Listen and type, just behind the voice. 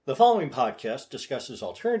The following podcast discusses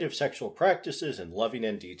alternative sexual practices in loving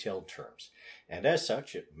and detailed terms, and as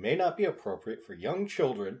such, it may not be appropriate for young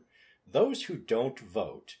children, those who don't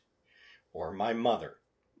vote, or my mother.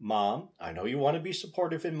 Mom, I know you want to be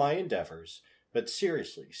supportive in my endeavors, but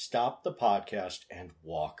seriously, stop the podcast and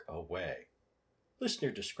walk away. Listener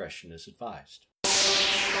discretion is advised.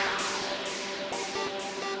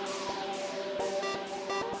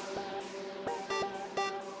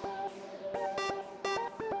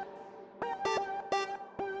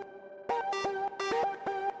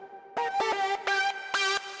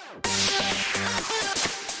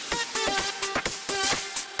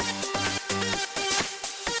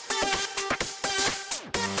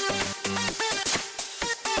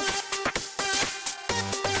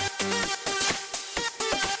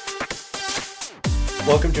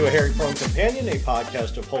 Welcome to A Hairy-Prone Companion, a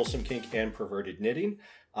podcast of wholesome kink and perverted knitting.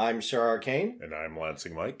 I'm Sir Arcane. And I'm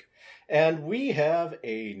Lansing Mike. And we have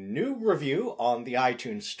a new review on the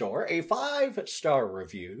iTunes store, a 5-star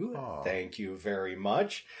review. Aww. Thank you very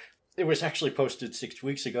much. It was actually posted 6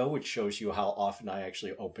 weeks ago, which shows you how often I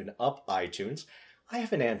actually open up iTunes. I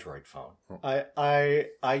have an Android phone.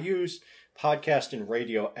 I use Podcast and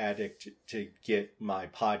Radio Addict to get my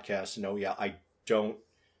podcasts. And I don't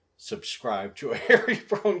subscribe to A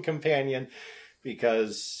Hairy-Prone Companion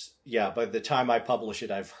because, by the time I publish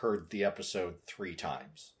it, I've heard the episode 3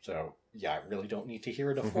 times. So, I really don't need to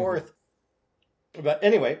hear it a fourth. But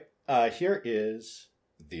anyway, here is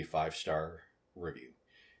the 5-star review.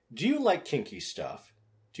 Do you like kinky stuff?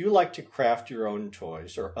 Do you like to craft your own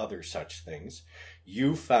toys or other such things?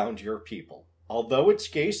 You found your people. Although it's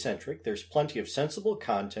gay-centric, there's plenty of sensible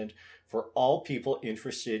content for all people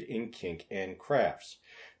interested in kink and crafts.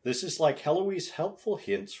 This is like Heloise' helpful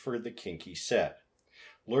hints for the kinky set.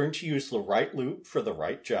 Learn to use the right loop for the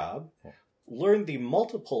right job. Learn the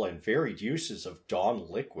multiple and varied uses of Dawn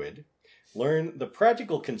liquid. Learn the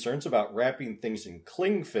practical concerns about wrapping things in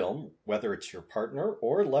cling film, whether it's your partner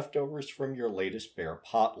or leftovers from your latest bear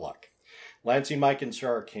potluck. Lansing, Mike, and Sir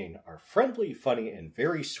Arcane are friendly, funny, and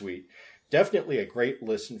very sweet. Definitely a great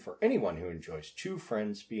listen for anyone who enjoys two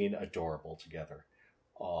friends being adorable together.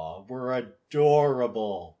 Aw, we're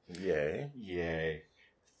adorable. Yay. Yay.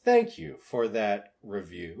 Thank you for that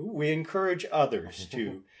review. We encourage others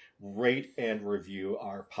to rate and review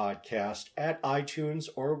our podcast at iTunes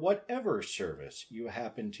or whatever service you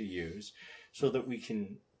happen to use so that we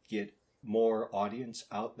can get more audience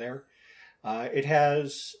out there.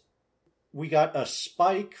 We got a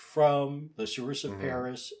spike from the sewers of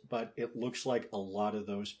Paris, but it looks like a lot of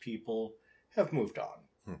those people have moved on.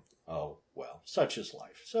 Oh, well, such is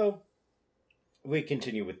life. So we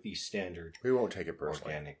continue with the standard. We won't take it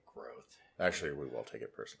personally. Organic growth. Actually, we will take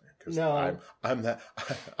it personally because No. I'm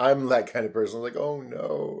that kind of person. I'm like, oh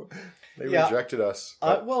no, they rejected us.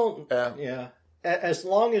 Yeah. As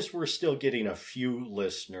long as we're still getting a few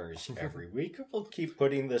listeners every week, we'll keep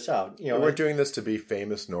putting this out. We're doing this to be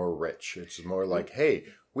famous nor rich. It's more like, hey,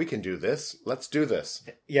 we can do this. Let's do this.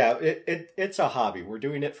 Yeah, it's a hobby. We're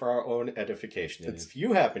doing it for our own edification. And if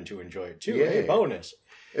you happen to enjoy it too, hey, bonus.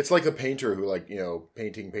 It's like the painter who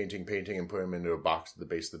painting and put them into a box at the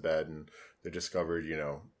base of the bed and they're discovered,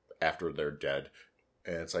 after they're dead.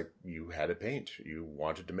 And it's like, you had to paint. You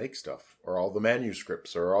wanted to make stuff. Or all the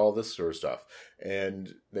manuscripts or all this sort of stuff.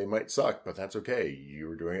 And they might suck, but that's okay. You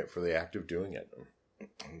were doing it for the act of doing it.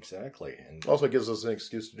 Exactly. And also gives us an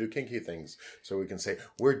excuse to do kinky things. So we can say,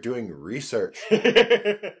 we're doing research.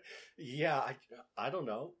 Yeah, I don't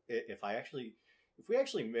know. If we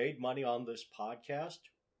actually made money on this podcast,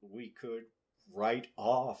 we could write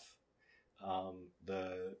off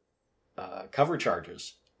the cover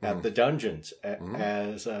charges at the dungeons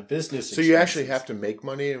as a business expenses. So you actually have to make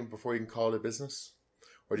money before you can call it a business?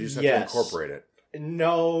 Or do you just have to incorporate it?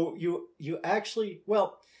 No, you actually...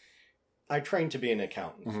 Well, I trained to be an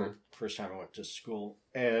accountant for the first time I went to school.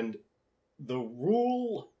 And the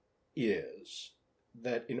rule is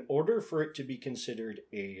that in order for it to be considered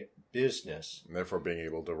a business... And therefore being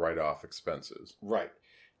able to write off expenses. Right.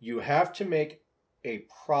 You have to make a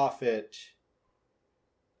profit...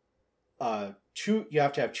 you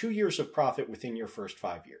have to have 2 years of profit within your first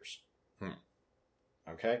 5 years.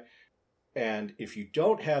 Okay? And if you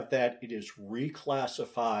don't have that, it is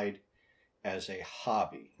reclassified as a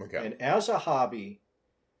hobby. Okay. And as a hobby,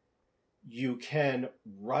 you can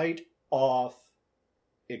write off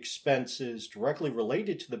expenses directly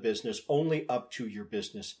related to the business only up to your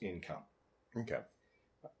business income. Okay.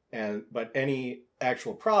 But any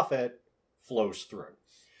actual profit flows through.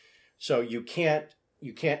 So you can't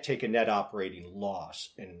take a net operating loss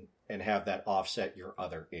and have that offset your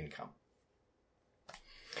other income.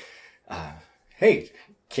 Hey,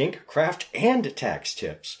 kink, craft, and tax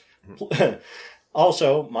tips.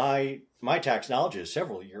 Also, my tax knowledge is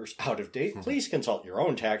several years out of date. Please consult your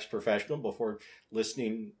own tax professional before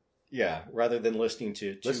listening. Yeah, rather than listening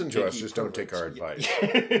to listen to us, just don't take our advice.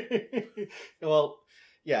 Well,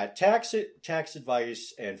 yeah, tax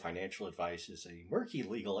advice and financial advice is a murky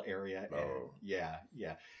legal area. And yeah.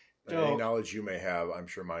 And any knowledge you may have, I'm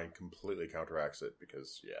sure mine completely counteracts it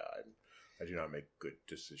because, I do not make good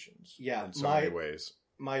decisions. Yeah, in so many ways.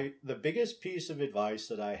 The biggest piece of advice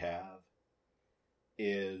that I have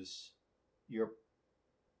is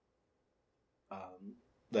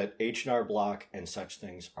that H&R Block and such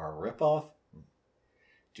things are a ripoff.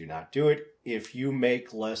 Do not do it. If you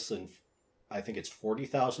make less than, I think it's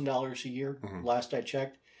 $40,000 a year, last I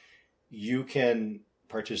checked, you can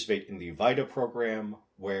participate in the VITA program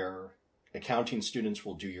where accounting students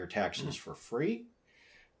will do your taxes for free.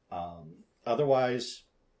 Otherwise,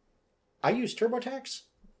 I use TurboTax,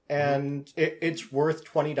 and it's worth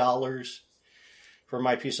 $20 for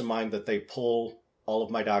my peace of mind that they pull all of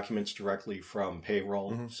my documents directly from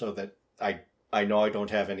payroll so that I know I don't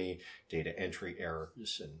have any data entry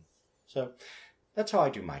errors. And so that's how I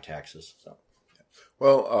do my taxes. So.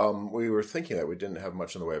 Well, we were thinking that we didn't have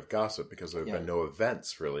much in the way of gossip because there have been no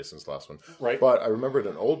events really since the last one. Right. But I remembered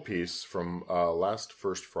an old piece from last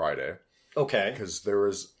First Friday. Okay. Because there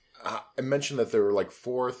was, I mentioned that there were like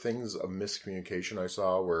 4 things of miscommunication I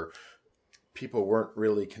saw where people weren't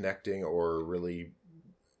really connecting or really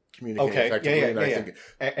communicating effectively. I think,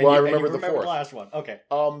 I remember the 4th. The last one. Okay.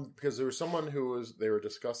 Because there was someone they were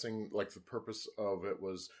discussing like the purpose of it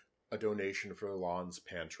was a donation for the Lawn's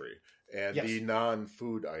pantry and the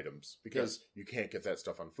non-food items because you can't get that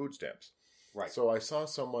stuff on food stamps. Right. So I saw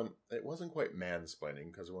someone, it wasn't quite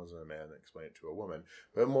mansplaining because it wasn't a man that explained it to a woman,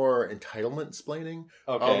 but more entitlement-splaining.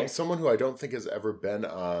 Okay. Someone who I don't think has ever been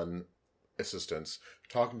on assistance,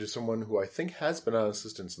 talking to someone who I think has been on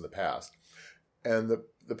assistance in the past. And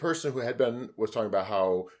the person who had been was talking about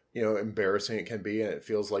how, embarrassing it can be and it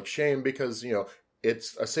feels like shame because,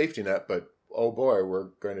 it's a safety net, but oh boy, we're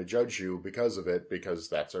going to judge you because of it because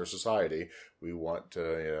that's our society. We want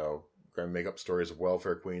to, going to make up stories of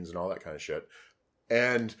welfare queens and all that kind of shit.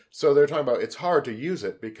 And so they're talking about it's hard to use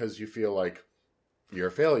it because you feel like you're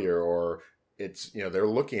a failure or it's, they're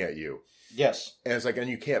looking at you. Yes. And it's like, and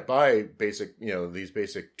you can't buy basic, these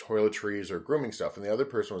basic toiletries or grooming stuff. And the other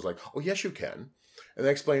person was like, oh, yes, you can. And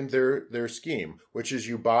they explained their scheme, which is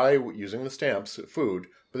you buy, using the stamps, food,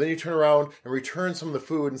 but then you turn around and return some of the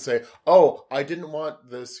food and say, oh, I didn't want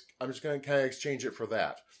this. I'm just going to kind of exchange it for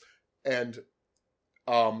that. And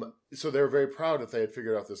so they were very proud that they had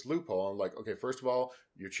figured out this loophole. I'm like, okay, first of all,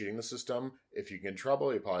 you're cheating the system. If you get in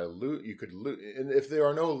trouble, you could lose. And if there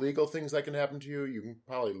are no legal things that can happen to you, you can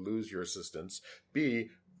probably lose your assistance. B,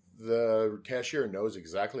 the cashier knows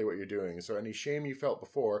exactly what you're doing. So any shame you felt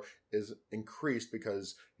before is increased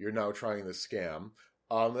because you're now trying this scam.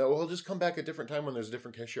 That will just come back at a different time when there's a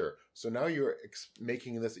different cashier. So now you're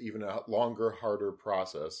making this even a longer, harder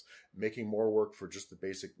process, making more work for just the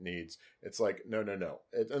basic needs. It's like, no.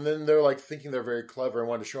 And then they're like thinking they're very clever and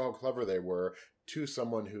want to show how clever they were to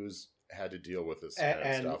someone who's had to deal with this kind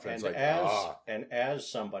of stuff. And it's like, and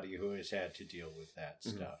as somebody who has had to deal with that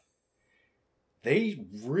stuff, they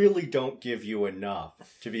really don't give you enough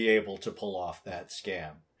to be able to pull off that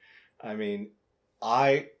scam. I mean,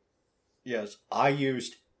 I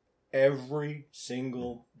used every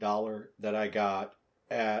single dollar that I got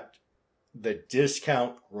at the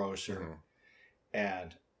discount grocer.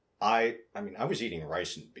 And I was eating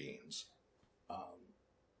rice and beans.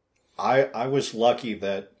 I was lucky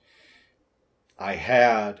that I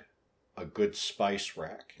had a good spice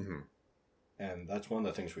rack. And that's one of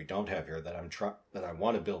the things we don't have here that that I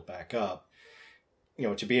want to build back up,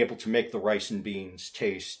 to be able to make the rice and beans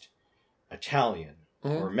taste Italian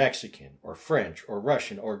or Mexican or French or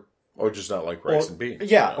Russian or just not like rice and beans.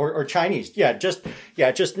 Yeah, or Chinese. Yeah,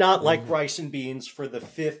 just not like rice and beans for the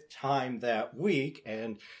 5th time that week,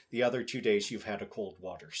 and the other 2 days you've had a cold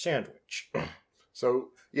water sandwich. So,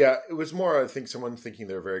 yeah, it was more, I think, someone thinking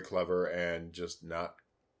they're very clever and just not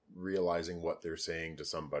realizing what they're saying to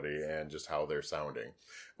somebody and just how they're sounding.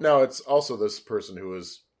 Now, it's also this person who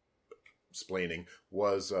was splaining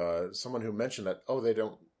was someone who mentioned that, they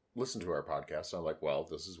don't listen to our podcast. So I'm like, well,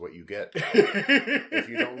 this is what you get. If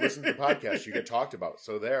you don't listen to the podcast, you get talked about.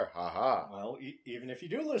 So there, haha. Well, even if you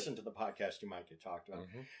do listen to the podcast, you might get talked about.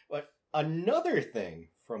 But another thing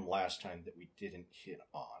from last time that we didn't hit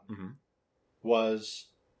on was,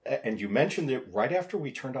 and you mentioned it right after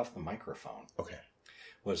we turned off the microphone. Okay.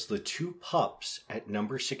 Was the 2 pups at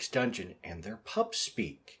number 6 dungeon and their pup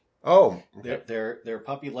speak. Oh, okay. Their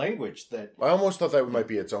puppy language that... I almost thought that might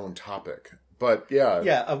be its own topic. But yeah.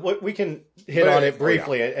 Yeah, we can hit on it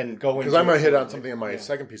briefly and go into... Because I might hit on something in my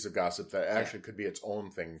second piece of gossip that actually could be its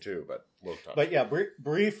own thing too, but we'll talk. But yeah,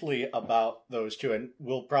 briefly about those two, and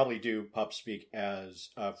we'll probably do Pup Speak as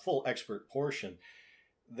a full expert portion,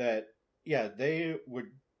 that, yeah, they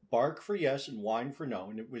would bark for yes and whine for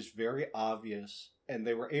no, and it was very obvious, and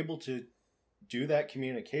they were able to do that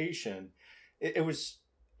communication.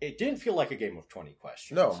 It didn't feel like a game of 20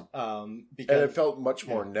 questions. No. Because, and it felt much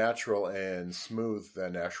more natural and smooth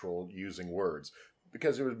than actual using words.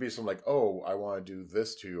 Because it would be something like, oh, I want to do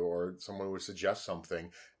this to you, or someone would suggest something,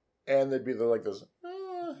 and they'd be like this,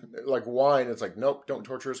 like whine. It's like, nope, don't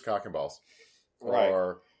torture his cock and balls. Right.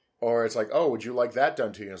 Or it's like, oh, would you like that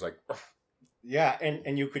done to you? And it's like, ugh. Yeah,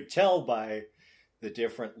 and you could tell by the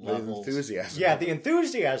different levels. The enthusiasm. Yeah, the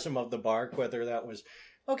enthusiasm of the bark, whether that was,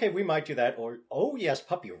 okay, we might do that, or, oh, yes,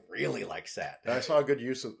 puppy really likes that. And I saw a good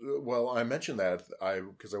use of, well, I mentioned that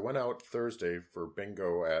because I went out Thursday for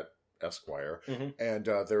bingo at Esquire, and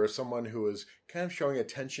there was someone who was kind of showing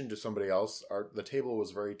attention to somebody else. The table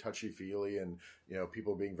was very touchy-feely and,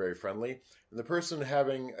 people being very friendly. And the person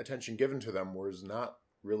having attention given to them was not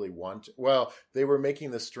really they were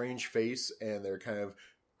making this strange face, and they're kind of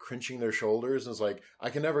crinching their shoulders, and it's like,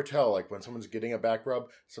 I can never tell, like, when someone's getting a back rub,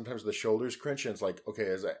 sometimes the shoulders cringe, and it's like, okay,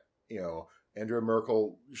 is that, Angela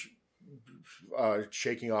Merkel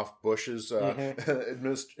shaking off Bush's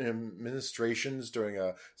administrations during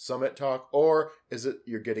a summit talk, or is it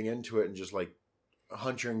you're getting into it and just like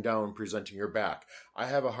hunching down, presenting your back? I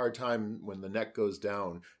have a hard time when the neck goes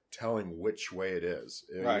down telling which way it is.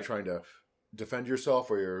 Right. You're trying to defend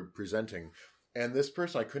yourself or you're presenting. And this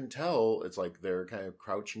person, I couldn't tell. It's like they're kind of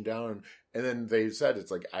crouching down. And then they said,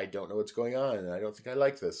 it's like, I don't know what's going on. And I don't think I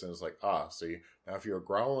like this. And it's like, see, now if you're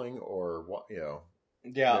growling or what,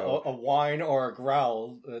 Yeah, a whine or a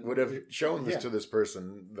growl. Would have shown this to this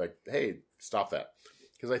person, like, hey, stop that.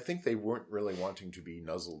 Because I think they weren't really wanting to be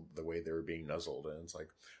nuzzled the way they were being nuzzled. And it's like,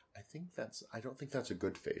 I don't think that's a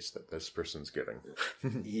good face that this person's getting.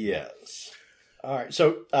 Yes. All right.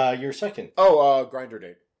 So your second. Grindr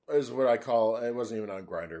date is what I call, it wasn't even on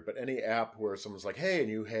Grindr, but any app where someone's like, hey, and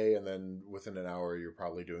you, hey, and then within an hour, you're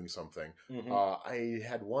probably doing something. I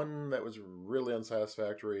had one that was really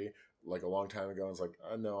unsatisfactory, like a long time ago. I was like,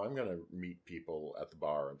 no, I'm going to meet people at the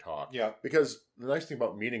bar and talk. Yeah. Because the nice thing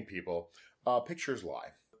about meeting people, pictures lie.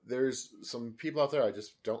 There's some people out there I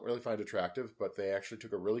just don't really find attractive, but they actually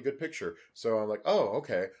took a really good picture. So I'm like, oh,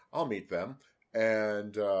 okay, I'll meet them.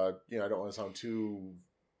 And, I don't want to sound too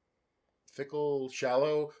fickle,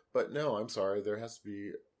 shallow, but no, I'm sorry. There has to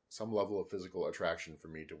be some level of physical attraction for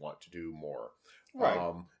me to want to do more. Right.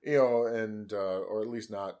 Or at least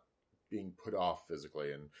not being put off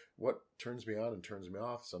physically. And what turns me on and turns me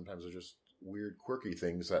off sometimes are just weird, quirky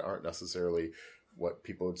things that aren't necessarily what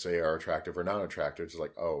people would say are attractive or not attractive. It's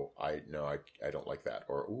like, I don't like that.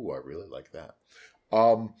 Or, ooh, I really like that.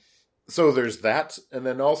 So there's that. And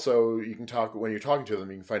then also you can talk, when you're talking to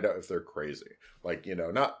them, you can find out if they're crazy. Like,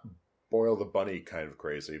 not Boil the Bunny kind of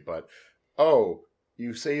crazy, but,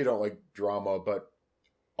 you say you don't like drama, but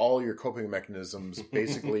all your coping mechanisms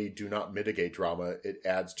basically do not mitigate drama. It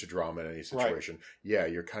adds to drama in any situation. Right. Yeah,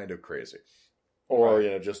 you're kind of crazy. Or,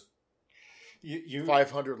 just you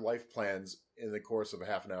 500 life plans in the course of a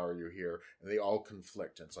half an hour you're here, and they all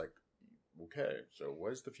conflict. And it's like, okay, so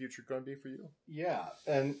what is the future going to be for you? Yeah,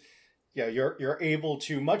 and you're able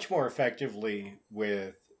to much more effectively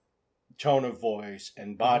with tone of voice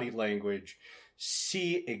and body language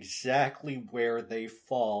see exactly where they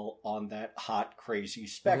fall on that hot, crazy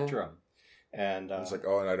spectrum. And it's like,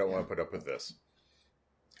 and I don't want to put up with this.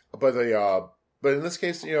 But in this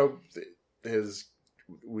case,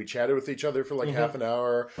 we chatted with each other for like half an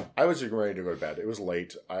hour. I was just ready to go to bed. It was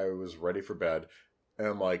late. I was ready for bed. And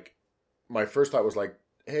I'm like, my first thought was like,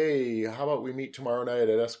 hey, how about we meet tomorrow night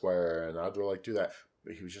at Esquire? And I'd like do that.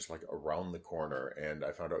 But he was just like around the corner. And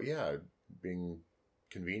I found out, being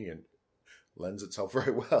convenient lends itself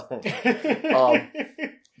very well.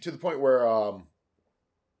 To the point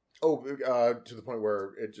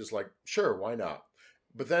where it just like, sure, why not?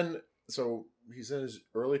 But then, so he's in his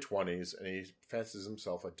early 20s and he fancies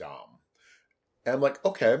himself a dom. And I'm like,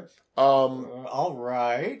 okay. All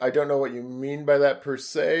right. I don't know what you mean by that per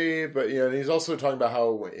se, but, and he's also talking about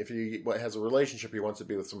how if he has a relationship, he wants to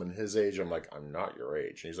be with someone his age. I'm like, I'm not your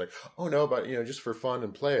age. And he's like, oh, no, but, just for fun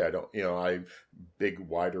and play. I don't, big,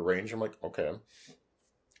 wider range. I'm like, okay.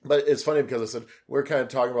 But it's funny because I said, we're kind of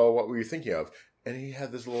talking about what were you thinking of? And he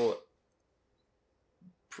had this little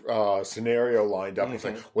scenario lined up. He's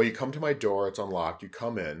like, well, you come to my door. It's unlocked. You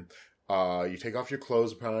come in. You take off your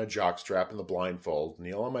clothes, put on a jock strap and the blindfold,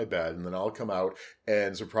 kneel on my bed, and then I'll come out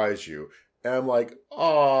and surprise you. And I'm like,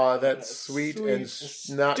 oh, that's sweet and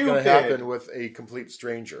not going to happen with a complete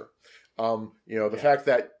stranger. The fact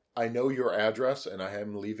that I know your address and I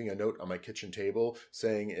am leaving a note on my kitchen table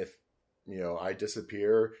saying if, I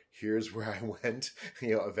disappear, here's where I went,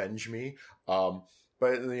 avenge me. But,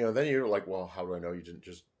 then you're like, well, how do I know you didn't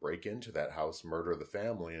just break into that house, murder the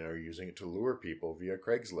family, and are using it to lure people via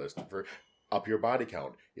Craigslist for up your body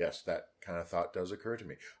count? Yes, that kind of thought does occur to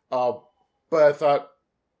me. But I thought,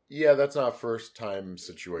 yeah, that's not a first-time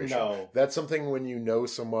situation. No. That's something when you know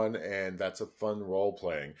someone and that's a fun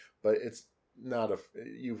role-playing. But it's not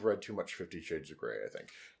you've read too much 50 Shades of Grey, I think.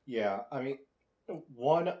 Yeah, I mean,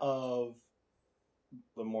 one of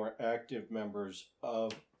the more active members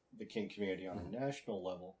of the kink community on a national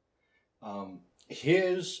level,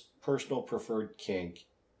 his personal preferred kink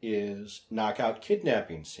is knockout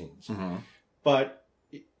kidnapping scenes. Mm-hmm. But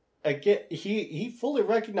again, he fully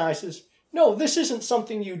recognizes, no, this isn't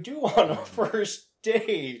something you do on a first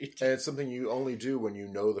date. And it's something you only do when you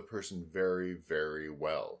know the person very, very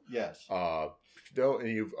well. Yes.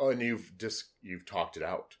 You've talked it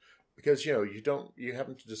out. Because, you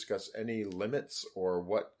haven't to discuss any limits or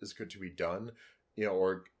what is good to be done,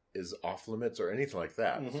 or is off limits or anything like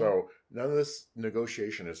that. Mm-hmm. So none of this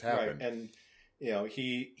negotiation has happened. Right. And,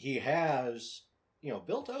 he has,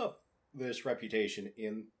 built up this reputation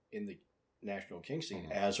in the national kink scene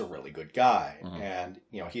as a really good guy. Mm-hmm. And,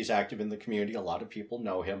 he's active in the community. A lot of people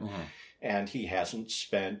know him. Mm-hmm. And he hasn't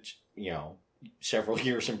spent, several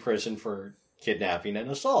years in prison for kidnapping and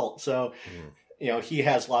assault. So, he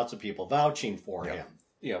has lots of people vouching for him.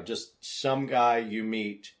 Just some guy you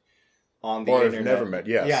meet on the internet. Or never met,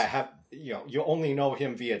 yes. Yeah, you only know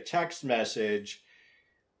him via text message.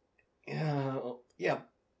 Yeah.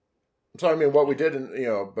 So, I mean, what we did,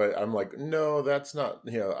 but I'm like, no, that's not,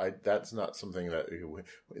 that's not something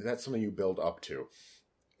that's something you build up to.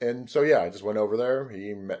 And so, I just went over there.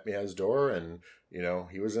 He met me at his door, and,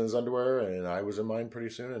 he was in his underwear, and I was in mine pretty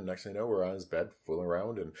soon. And next thing you know, we're on his bed, fooling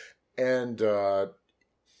around. And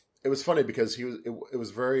it was funny because it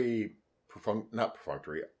was very, not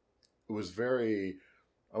perfunctory. It was very,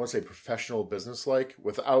 I want to say professional, business-like,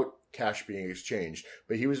 without cash being exchanged.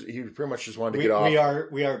 But he pretty much just wanted to get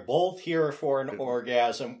off. We are both here for an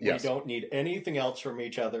orgasm. Yes. We don't need anything else from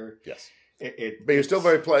each other. Yes. But he was still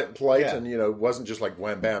very polite, yeah. And, it wasn't just like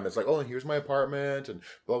wham, bam. It's like, oh, and here's my apartment, and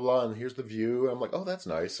blah, blah, and here's the view. I'm like, oh, that's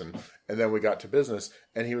nice. And then we got to business,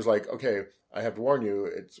 and he was like, okay, I have to warn you,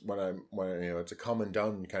 it's when it's a come and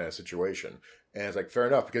done kind of situation. And it's like, fair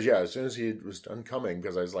enough, because, as soon as he was done coming,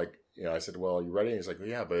 because I was like, I said, well, are you ready? And he's like, well,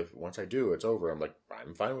 yeah, but once I do, it's over. I'm like,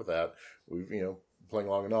 I'm fine with that. We've, playing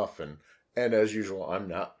long enough. And as usual, I'm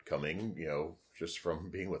not coming, just from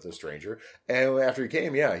being with a stranger. And after he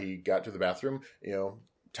came, he got to the bathroom,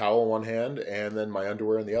 towel in one hand and then my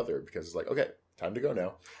underwear in the other, because it's like, okay, time to go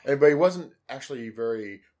now. But he wasn't actually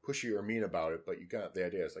very pushy or mean about it, but you got the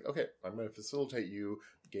idea. It's like, okay, I'm going to facilitate you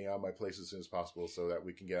getting out of my place as soon as possible so that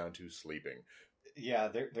we can get on to sleeping. Yeah,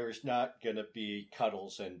 there's not going to be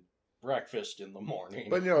cuddles and breakfast in the morning.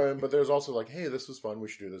 But, but there's also like, hey, this was fun. We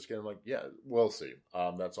should do this again. I'm like, yeah, we'll see.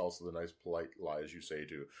 That's also the nice, polite lies you say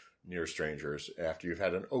to near strangers after you've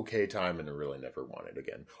had an okay time and really never want it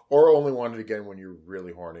again. Or only want it again when you're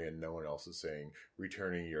really horny and no one else is saying,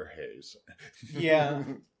 returning your haze. Yeah.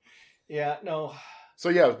 Yeah, no.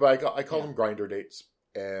 So, but I call them Grindr dates.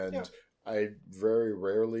 And I very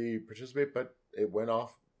rarely participate, but it went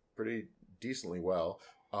off pretty decently well.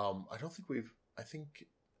 I think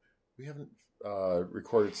we haven't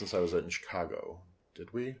recorded since I was in Chicago.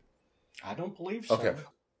 Did we? I don't believe so. Okay.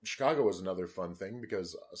 Chicago was another fun thing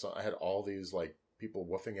because I had all these like people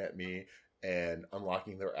woofing at me and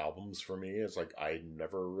unlocking their albums for me. It's like I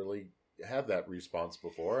never really had that response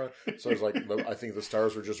before. So it's like I think the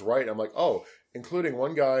stars were just right. I'm like, oh, including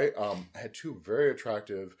one guy. I had two very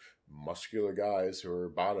attractive, muscular guys who were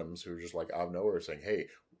bottoms who were just like out of nowhere saying, hey,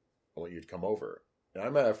 I want you to come over. And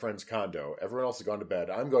I'm at a friend's condo. Everyone else has gone to bed.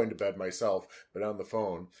 I'm going to bed myself, but on the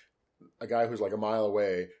phone, a guy who's like a mile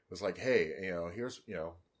away was like, hey, here's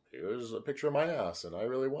a picture of my ass and I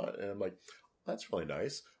really want it. And I'm like, that's really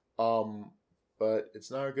nice. But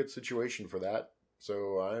it's not a good situation for that.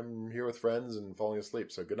 So I'm here with friends and falling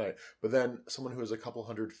asleep. So good night. But then someone who is a couple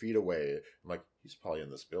 100 feet away, I'm like, he's probably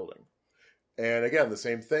in this building. And again, the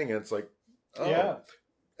same thing. And it's like, oh. Yeah.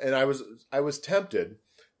 And I was tempted.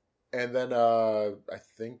 And then I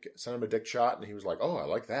think sent him a dick shot and he was like, oh, I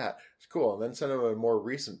like that. It's cool. And then sent him a more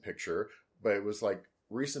recent picture, but it was like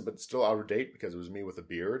recent, but still out of date because it was me with a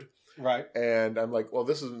beard. Right. And I'm like, well,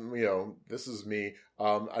 this is me.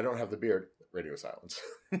 I don't have the beard. Radio silence.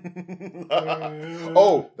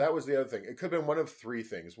 Oh, that was the other thing. It could have been one of three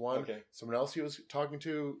things. One, someone else he was talking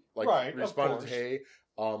to, responded to, hey.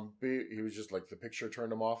 B, he was just like, the picture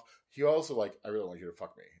turned him off. He also like, I really want you to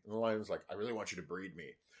fuck me. And the line was like, I really want you to breed me.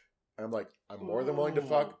 And I'm like, I'm more than willing to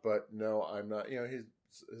fuck, but no, I'm not.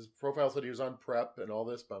 His profile said he was on PrEP and all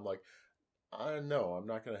this, but I'm like, I know I'm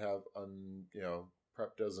not going to have,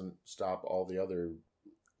 PrEP doesn't stop all the other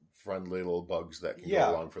friendly little bugs that can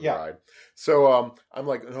go along for the ride. So I'm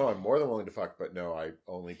like, no, I'm more than willing to fuck, but no, I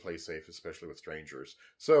only play safe, especially with strangers.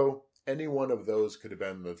 So any one of those could have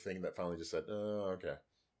been the thing that finally just said, oh, okay,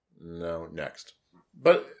 no, next.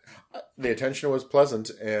 But the attention was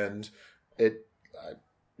pleasant, and it,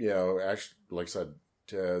 actually, like I said,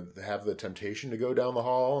 to have the temptation to go down the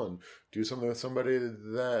hall and do something with somebody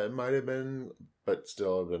that might have been, but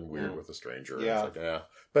still have been weird with a stranger. Yeah. It's like,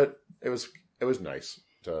 but it was nice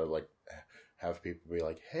to like have people be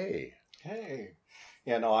like, hey.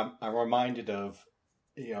 Yeah, no, I'm reminded of,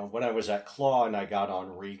 when I was at Claw and I got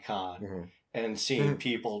on Recon and seeing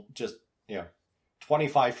people just,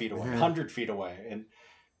 25 feet away, 100 feet away. And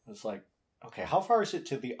I was like, okay, how far is it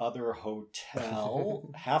to the other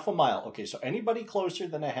hotel? Half a mile. Okay, so anybody closer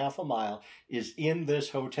than a half a mile is in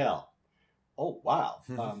this hotel. Oh, wow.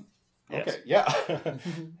 Okay, yeah.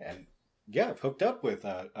 And I've hooked up with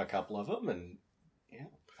a couple of them, and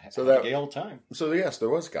so had a gay old time. So yes, there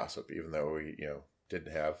was gossip, even though we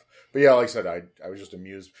didn't have. But yeah, like I said, I was just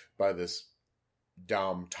amused by this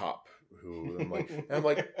Dom top who I'm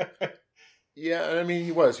like, yeah, and I mean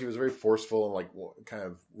he was very forceful and like kind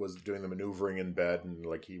of was doing the maneuvering in bed and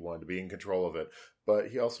like he wanted to be in control of it. But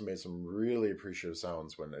he also made some really appreciative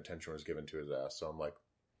sounds when attention was given to his ass. So I'm like,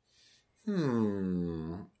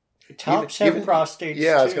 Tops have prostates.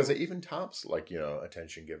 Yeah, I was too. gonna say even tops like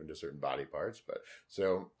attention given to certain body parts, but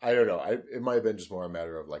so I don't know. It might have been just more a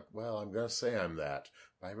matter of like, well, I'm gonna say I'm that,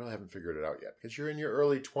 but I really haven't figured it out yet because you're in your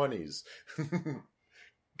early 20s.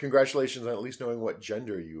 Congratulations on at least knowing what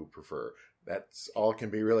gender you prefer. That's all can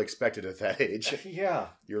be really expected at that age. Yeah,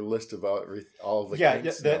 your list of all of the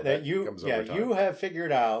kinks that you you have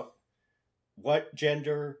figured out what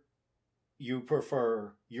gender you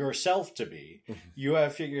prefer yourself to be. You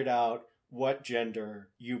have figured out what gender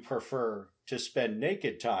you prefer to spend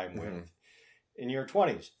naked time with in your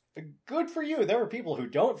 20s. Good for you. There are people who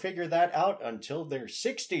don't figure that out until their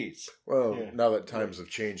 60s. Well, now that times have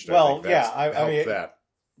changed, well, I think that's I mean, that.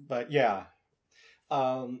 But yeah.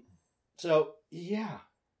 So, yeah.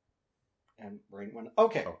 And brain went,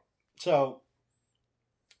 okay. Oh. So,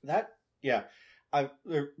 that, yeah.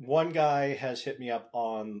 One guy has hit me up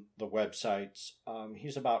on the websites.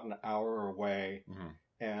 He's about an hour away,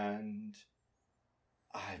 and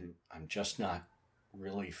I'm just not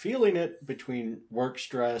really feeling it between work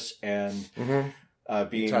stress and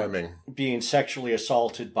being sexually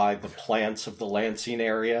assaulted by the plants of the Lansing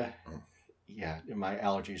area. Yeah, my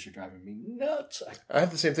allergies are driving me nuts. I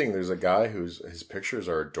have the same thing. There's a guy his pictures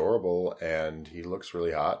are adorable and he looks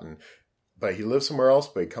really hot but he lives somewhere else,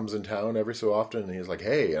 but he comes in town every so often, and he's like,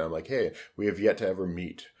 hey. And I'm like, hey, we have yet to ever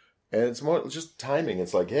meet. And it's more just timing.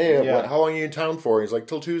 It's like, hey, how long are you in town for? And he's like,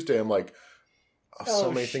 till Tuesday. I'm like,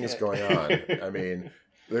 so many things going on. I mean,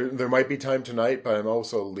 there might be time tonight, but I'm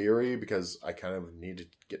also leery because I kind of need to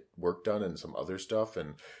get work done and some other stuff.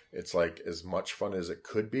 And it's like, as much fun as it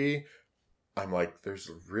could be, I'm like, there's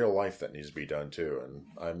real life that needs to be done too. And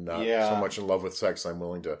I'm not so much in love with sex. I'm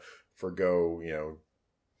willing to forgo,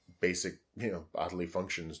 basic, bodily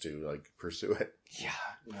functions to like pursue it. Yeah,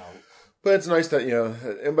 no. But it's nice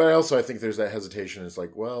that, but also I think there's that hesitation. It's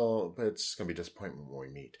like, well, but it's going to be disappointment when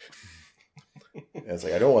we meet. And it's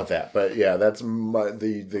like, I don't want that. But yeah, that's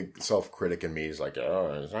the self-critic in me is like,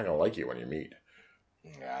 oh, it's not going to like you when you meet.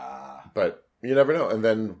 Yeah. But you never know. And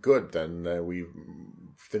then we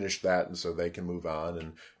finished that. And so they can move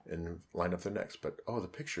on and line up the next. But, the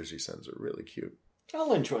pictures he sends are really cute.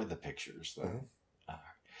 I'll enjoy the pictures though.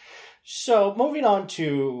 So moving on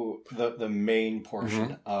to the main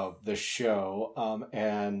portion of the show,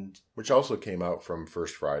 and which also came out from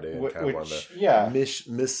First Friday and kind of one of the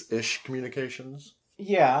miss-ish communications.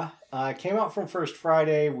 Yeah, came out from First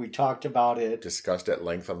Friday. We talked about it, discussed at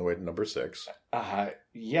length on the way to number 6.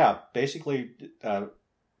 Yeah, basically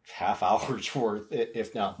half hour's worth,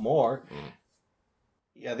 if not more.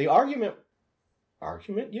 Yeah, the argument.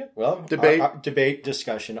 Yeah, well, debate,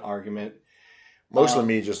 discussion, argument. Mostly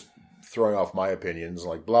me just throwing off my opinions,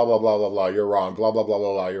 like blah, blah, blah, blah, blah, you're wrong, blah, blah, blah,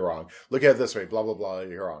 blah, blah, you're wrong. Look at it this way, blah, blah, blah,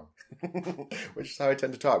 you're wrong. which is how I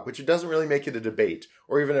tend to talk, which doesn't really make it a debate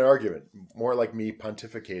or even an argument. More like me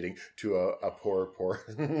pontificating to a poor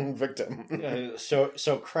victim.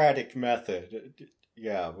 Socratic method.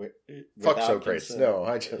 Yeah. Fuck Socrates. No,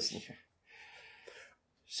 I just...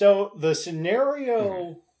 So the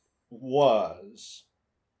scenario was,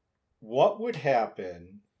 what would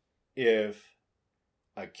happen if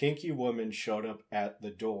a kinky woman showed up at the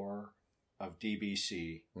door of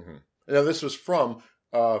DBC? Mm-hmm. Now, this was from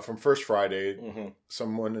First Friday. Mm-hmm.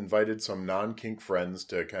 Someone invited some non-kink friends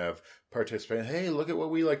to kind of participate. Hey, look at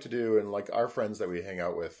what we like to do, and like our friends that we hang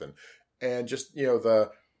out with, and just, you know,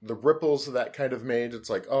 the ripples that kind of made. It's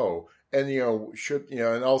like, oh, and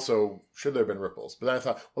and also should there have been ripples? But then I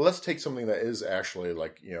thought, well, let's take something that is actually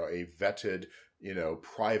like, you know, a vetted, you know,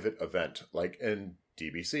 private event like in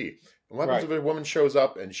DBC. And what happens if a woman shows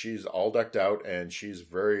up and she's all decked out and she's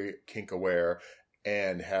very kink aware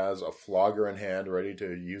and has a flogger in hand ready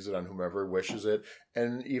to use it on whomever wishes it,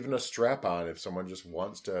 and even a strap on if someone just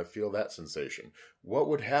wants to feel that sensation? What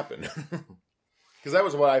would happen? Because that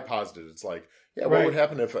was what I posited. It's like, yeah, what would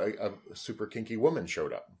happen if a super kinky woman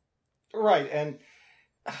showed up? Right, and...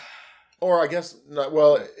 Or I guess,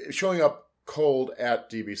 well, showing up cold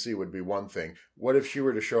at DBC would be one thing. What if she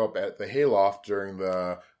were to show up at the hayloft during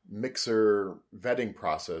the mixer vetting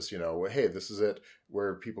process? You know, hey, this is it,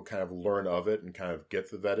 where people kind of learn of it and kind of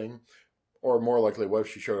get the vetting. Or more likely, what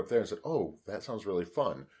if she showed up there and said, oh, that sounds really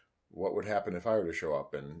fun. What would happen if I were to show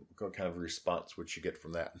up, and what kind of response would she get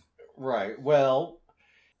from that? Right. Well,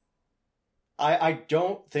 I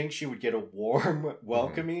don't think she would get a warm,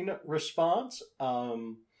 welcoming response.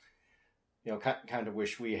 You know, kind of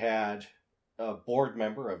wish we had a board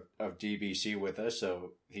member of DBC with us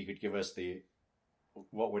so he could give us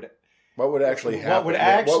what would actually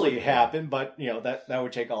happen. But, you know, that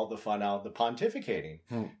would take all the fun out of the pontificating.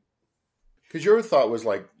 Because your thought was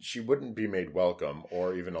like she wouldn't be made welcome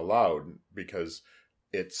or even allowed because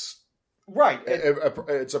it's... Right.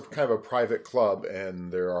 It's a kind of a private club,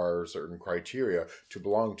 and there are certain criteria to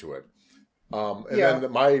belong to it. Then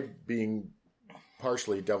my being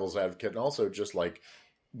partially devil's advocate, and also just like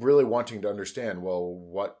really wanting to understand, well,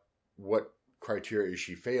 what criteria is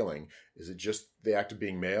she failing? Is it just the act of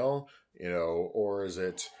being male, you know, or is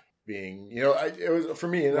it being, you know, it was for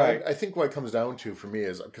me, and I think what it comes down to for me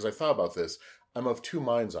is, because I thought about this, I'm of two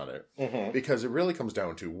minds on it, because it really comes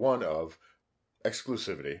down to one of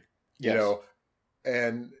exclusivity. You know,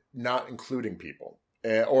 and not including people,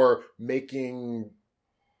 or making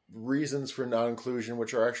reasons for non-inclusion,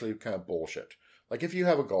 which are actually kind of bullshit. Like if you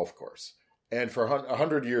have a golf course, and for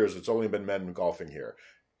 100 years it's only been men golfing here,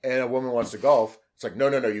 and a woman wants to golf, it's like, no,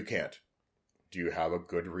 you can't. Do you have a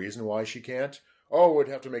good reason why she can't? Oh, we'd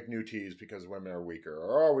have to make new tees because women are weaker,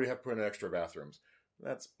 or oh, we'd have to put in extra bathrooms.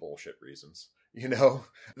 That's bullshit reasons. You know,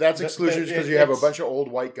 that's exclusion because you have a bunch of old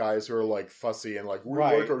white guys who are like fussy and like, we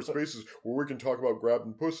like our spaces where we can talk about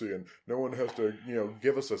grabbing pussy and no one has to, you know,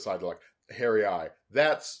 give us a side like hairy eye.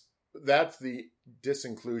 That's the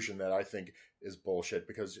disinclusion that I think is bullshit,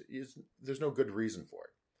 because there's no good reason for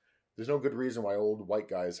it. There's no good reason why old white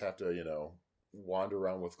guys have to, you know, wander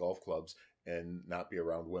around with golf clubs and not be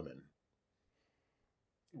around women.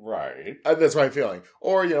 Right. That's my feeling.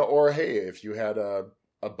 Or, you know, or hey, if you had a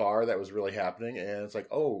bar that was really happening and it's like,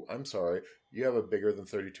 oh, I'm sorry, you have a bigger than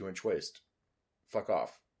 32-inch waist. Fuck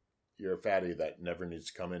off. You're a fatty that never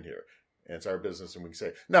needs to come in here. And it's our business, and we can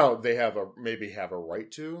say, now they maybe have a right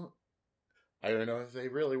to. I don't know if they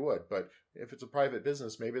really would, but if it's a private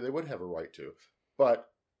business, maybe they would have a right to. But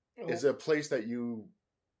is it a place that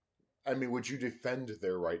would you defend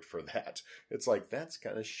their right for that? It's like, that's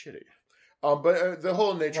kind of shitty. But the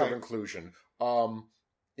whole nature of inclusion, you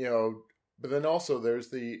know, but then also there's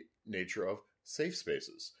the nature of safe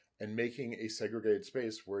spaces and making a segregated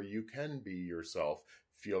space where you can be yourself,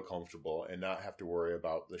 feel comfortable, and not have to worry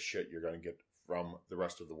about the shit you're going to get from the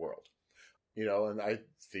rest of the world. You know, and I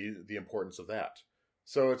see the importance of that.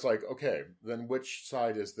 So it's like, okay, then which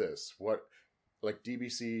side is this? What, like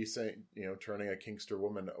DBC saying, you know, turning a kinkster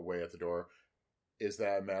woman away at the door, is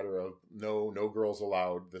that a matter of no girls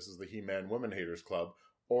allowed, this is the He-Man Women Haters Club?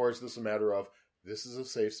 Or is this a matter of, this is a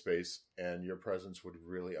safe space and your presence would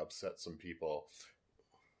really upset some people,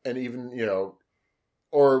 and even, you know,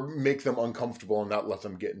 or make them uncomfortable and not let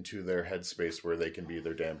them get into their headspace where they can be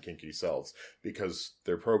their damn kinky selves because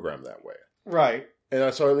they're programmed that way. Right.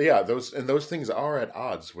 And so, yeah, those things are at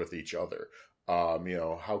odds with each other. You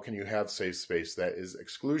know, how can you have safe space that is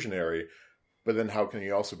exclusionary, but then how can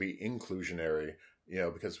you also be inclusionary? You know,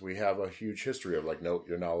 because we have a huge history of like, no,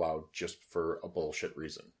 you're not allowed just for a bullshit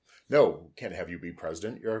reason. No, can't have you be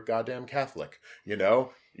president. You're a goddamn Catholic.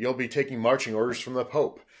 You'll be taking marching orders from the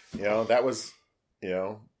Pope. That was,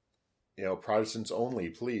 Protestants only,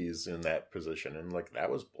 please, in that position. And like, that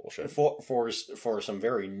was bullshit. For some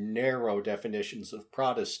very narrow definitions of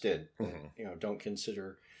Protestant, don't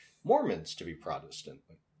consider Mormons to be Protestant.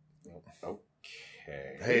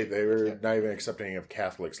 Okay. Hey, they were not even accepting any of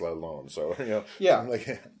Catholics, let alone. So, Yeah.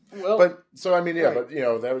 Well, but so, I mean, yeah, right.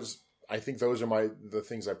 but, that was, I think those are the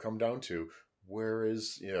things I've come down to. Where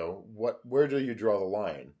is, where do you draw the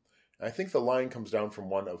line? And I think the line comes down from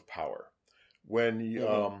one of power. When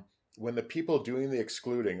when the people doing the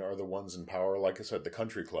excluding are the ones in power, like I said, the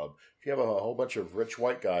country club, if you have a whole bunch of rich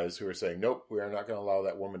white guys who are saying, nope, we are not going to allow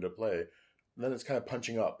that woman to play, then it's kind of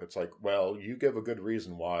punching up. It's like, well, you give a good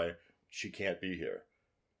reason why she can't be here.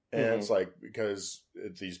 And it's like, because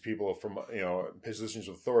these people from, positions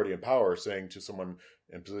of authority and power saying to someone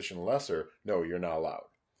in position lesser, no, you're not allowed.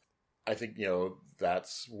 I think,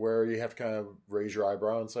 that's where you have to kind of raise your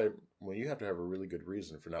eyebrow and say, well, you have to have a really good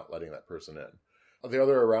reason for not letting that person in. The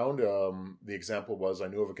other around, the example was, I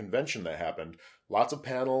knew of a convention that happened. Lots of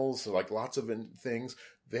panels, like lots of things.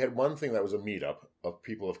 They had one thing that was a meetup of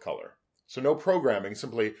people of color. So no programming,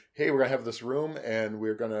 simply, hey, we're going to have this room and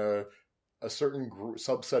we're going to, a certain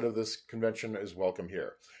subset of this convention is welcome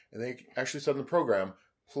here. And they actually said in the program,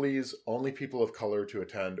 please, only people of color to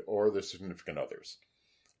attend or their significant others.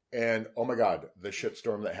 And, oh my God, the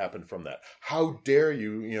shitstorm that happened from that. How dare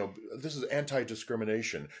you, this is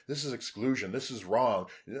anti-discrimination. This is exclusion. This is wrong.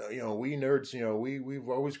 We nerds, we've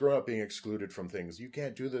always grown up being excluded from things. You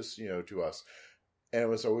can't do this, to us. And it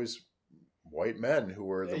was always white men who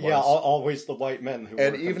were the ones. Yeah, always the white men who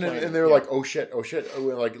and were even complaining. And they were like, oh shit.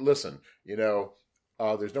 We're like, listen,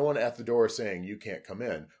 there's no one at the door saying you can't come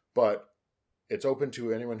in, but it's open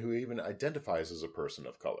to anyone who even identifies as a person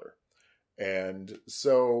of color. And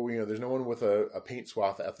so, there's no one with a paint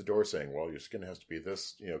swath at the door saying, well, your skin has to be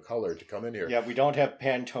this, color to come in here. Yeah, we don't have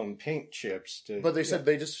Pantone paint chips. But they said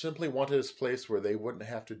they just simply wanted this place where they wouldn't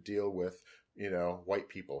have to deal with, white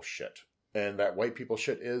people shit. And that white people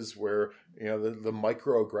shit is where, the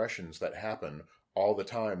microaggressions that happen all the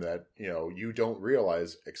time that, you don't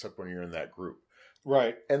realize except when you're in that group.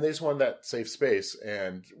 Right. And they just wanted that safe space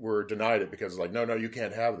and were denied it because like, no, you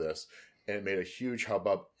can't have this. And it made a huge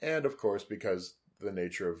hubbub. And of course, because the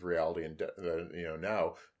nature of reality and,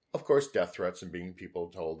 now, of course, death threats and being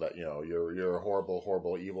people told that, you're horrible,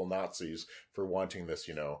 horrible, evil Nazis for wanting this,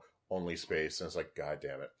 only space. And it's like, God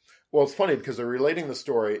damn it. Well, it's funny because they're relating the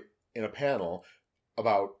story in a panel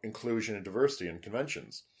about inclusion and diversity in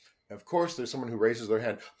conventions. And of course, there's someone who raises their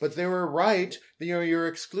hand, but they were right. You're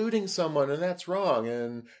excluding someone and that's wrong.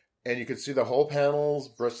 And you could see the whole panel's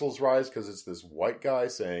bristles rise because it's this white guy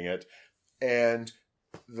saying it. And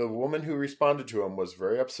the woman who responded to him was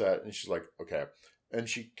very upset. And she's like, okay. And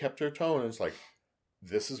she kept her tone. And it's like,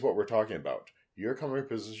 this is what we're talking about. You're coming from a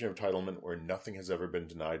position of entitlement where nothing has ever been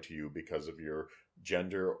denied to you because of your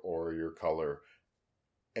gender or your color.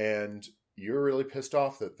 And you're really pissed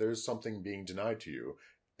off that there's something being denied to you.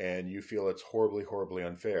 And you feel it's horribly, horribly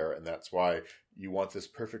unfair. And that's why you want this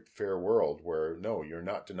perfect, fair world where, no, you're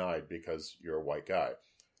not denied because you're a white guy.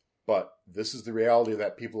 But this is the reality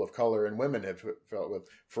that people of color and women have felt with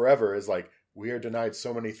forever is like, we are denied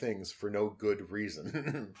so many things for no good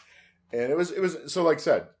reason. And it was, so like I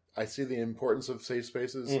said, I see the importance of safe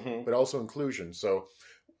spaces, but also inclusion. So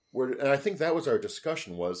and I think that was our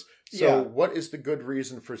discussion was, what is the good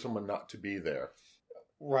reason for someone not to be there?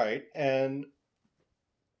 Right. And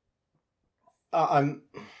the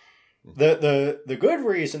good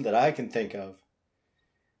reason that I can think of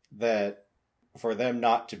that for them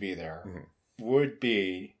not to be there would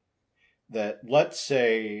be that, let's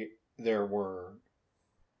say there were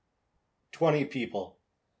 20 people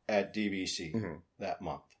at DBC that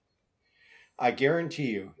month. I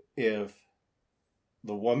guarantee you, if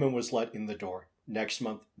the woman was let in the door, next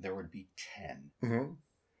month there would be 10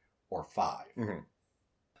 or 5.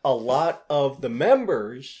 A lot of the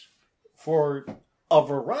members, for a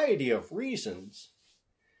variety of reasons,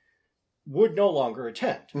 would no longer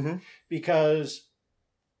attend because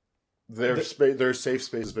their safe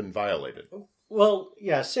space has been violated. Well,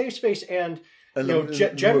 yeah, safe space and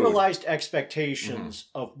generalized expectations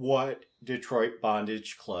of what Detroit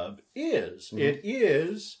Bondage Club is. It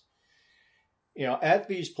is, at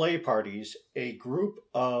these play parties, a group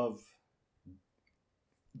of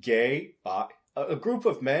a group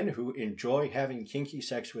of men who enjoy having kinky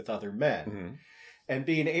sex with other men and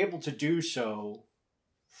being able to do so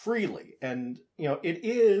freely. And, it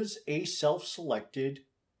is a self-selected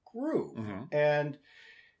group. And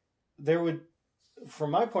there would,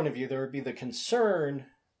 from my point of view, there would be the concern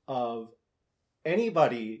of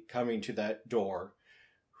anybody coming to that door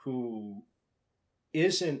who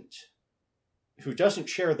doesn't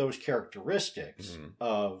share those characteristics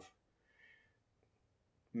of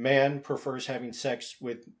man prefers having sex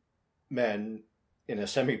with men in a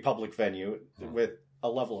semi-public venue with a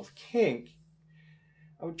level of kink,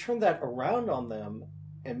 I would turn that around on them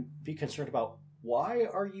and be concerned about, why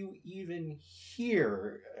are you even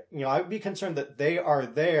here? I would be concerned that they are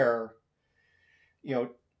there.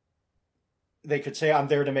 They could say, I'm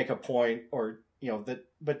there to make a point, or,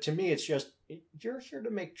 but to me, it's just, you're here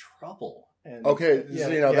to make trouble. And, okay,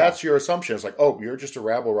 that's your assumption. It's like, oh, you're just a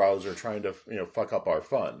rabble-rouser trying to, fuck up our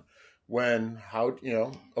fun. When,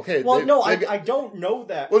 okay. Well, I don't know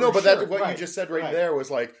that. Well, no, but that's what you just said right there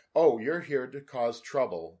was like, oh, you're here to cause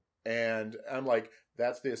trouble. And I'm like,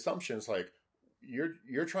 that's the assumption. It's like,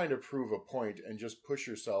 you're trying to prove a point and just push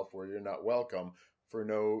yourself where you're not welcome for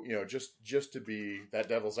no, just to be that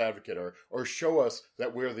devil's advocate or show us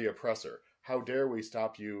that we're the oppressor. How dare we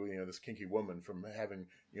stop you, this kinky woman from having,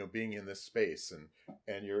 being in this space,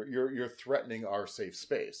 and you're threatening our safe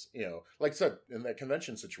space. Like I said, in that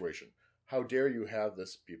convention situation, how dare you have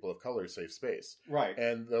this people of color safe space? Right.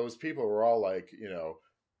 And those people were all like,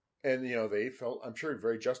 and they felt, I'm sure,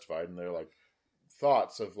 very justified in their like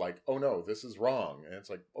thoughts of like, oh no, this is wrong. And it's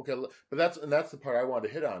like, okay, but that's the part I wanted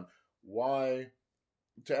to hit on. Why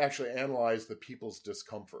to actually analyze the people's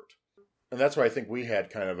discomfort. And that's why I think we had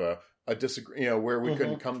kind of a disagree, where we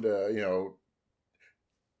couldn't come to,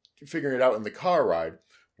 figuring it out in the car ride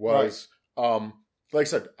was, like I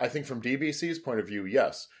said, I think from DBC's point of view,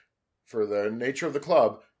 yes, for the nature of the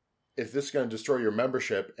club, if this is going to destroy your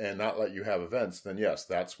membership and not let you have events, then yes,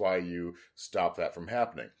 that's why you stop that from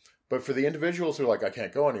happening. But for the individuals who are like, I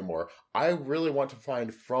can't go anymore, I really want to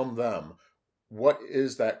find from them, what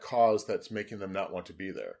is that cause that's making them not want to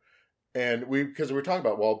be there? And because we're talking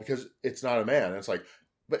about, well, because it's not a man. And it's like,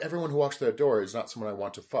 but everyone who walks through that door is not someone I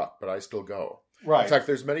want to fuck, but I still go. Right. In fact,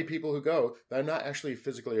 there's many people who go that I'm not actually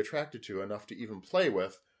physically attracted to enough to even play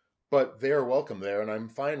with, but they are welcome there, and I'm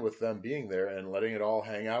fine with them being there and letting it all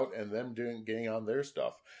hang out and them getting on their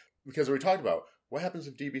stuff. Because we talked about, what happens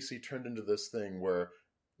if DBC turned into this thing where,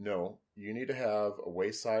 no, you need to have a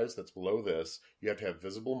waist size that's below this, you have to have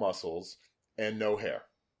visible muscles, and no hair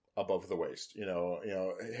above the waist,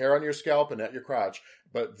 hair on your scalp and at your crotch.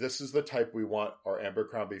 But this is the type we want our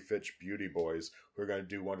Abercrombie Fitch beauty boys who are going to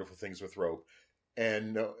do wonderful things with rope.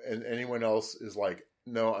 And anyone else is like,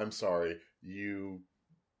 no, I'm sorry.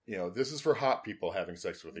 This is for hot people having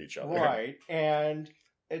sex with each other. Right. And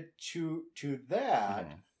to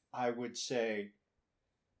that, I would say,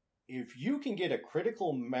 if you can get a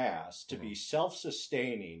critical mass to be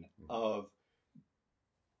self-sustaining of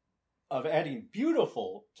adding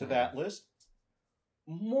beautiful to that list,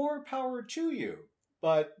 more power to you.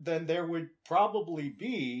 But then there would probably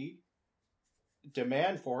be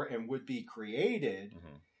demand for and would be created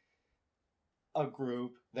a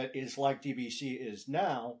group that is like DBC is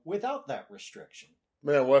now without that restriction.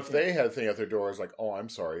 Man, what if they had a thing at their door is like, oh, I'm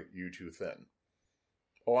sorry, you too thin.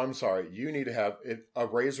 Oh, I'm sorry, you need to have, if a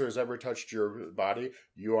razor has ever touched your body,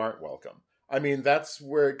 you aren't welcome. I mean, that's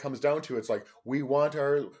where it comes down to. It's like, we want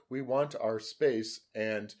our space,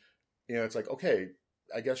 and, it's like, okay,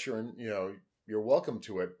 I guess you're welcome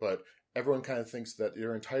to it, but everyone kind of thinks that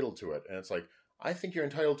you're entitled to it. And it's like, I think you're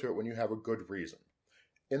entitled to it when you have a good reason.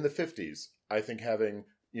 In the 50s, I think having,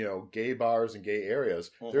 gay bars and gay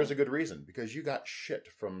areas, there's a good reason, because you got shit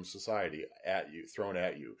from society thrown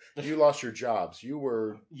at you. You lost your jobs. You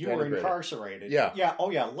were incarcerated. Yeah. Yeah. Oh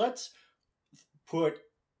yeah. Let's put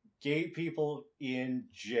gay people in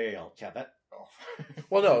jail. Yeah. That. Oh.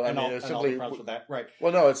 Well, no. I mean, it's simply with that. Right.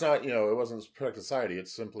 Well, no, it's not. It wasn't protect society.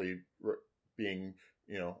 It's simply being,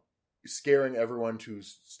 scaring everyone to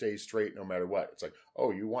stay straight no matter what. It's like,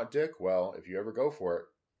 oh, you want dick? Well, if you ever go for it,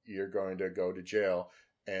 you're going to go to jail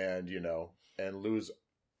and, and lose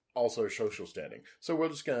also social standing. So we're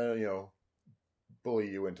just going to, bully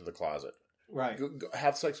you into the closet. Right.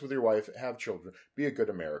 Have sex with your wife, have children, be a good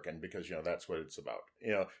American, because, that's what it's about.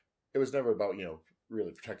 It was never about,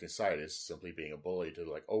 really protecting society. It's simply being a bully to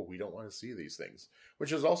like, oh, we don't want to see these things,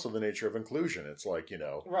 which is also the nature of inclusion. It's like,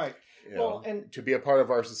 right. And to be a part of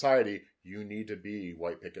our society, you need to be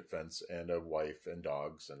white picket fence and a wife and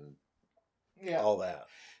dogs and all that.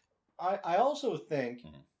 I also think,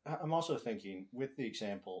 I'm also thinking with the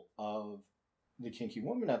example of the kinky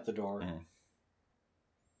woman at the door,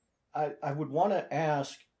 I would want to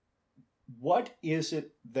ask, what is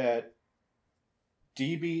it that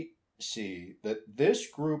DBC, that this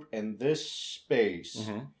group and this space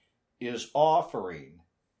is offering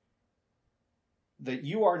that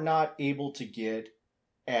you are not able to get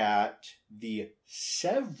at the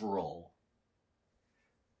several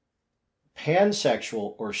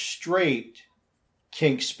pansexual or straight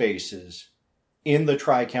kink spaces in the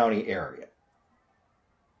Tri-County area.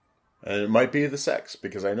 And it might be the sex,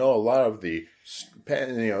 because I know a lot of the,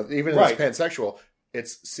 even Right. if it's pansexual,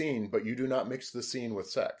 it's scene, but you do not mix the scene with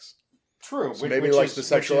sex. True. So maybe like the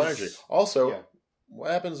sexual energy. Also, what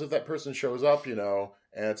happens if that person shows up, and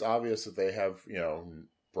it's obvious that they have,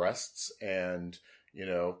 breasts and,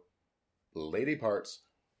 lady parts,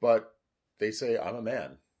 but they say, I'm a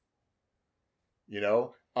man.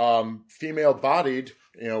 Female bodied,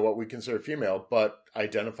 what we consider female, but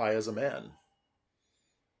identify as a man.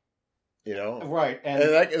 Right. And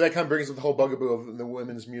that kind of brings up the whole bugaboo of the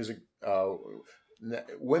women's music,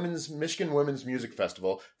 Michigan Women's Music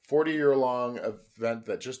Festival, 40-year-long event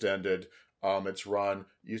that just ended. It's run,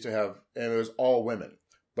 used to have, and it was all women.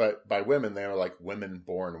 But by women, they were like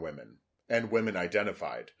women-born women and women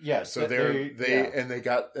identified. Yes. So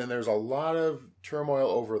and there's a lot of turmoil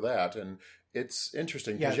over that, and it's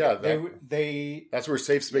interesting because that's where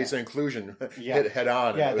safe space and inclusion hit head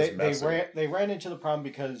on. Yeah, and it was they ran into the problem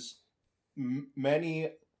because many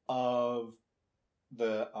of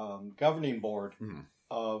the governing board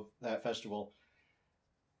of that festival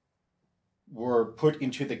were put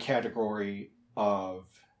into the category of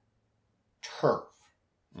TERF,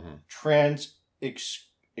 trans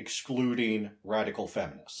excluding radical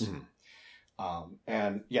feminists.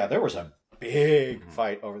 And there was a big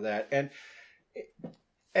fight over that.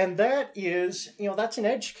 And that is, that's an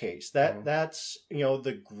edge case. That's,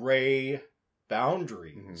 the gray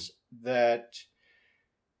boundaries that,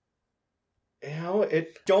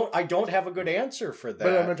 I don't have a good answer for that.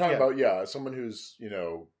 But I'm talking about, someone who's,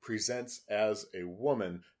 presents as a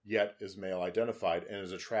woman, yet is male identified and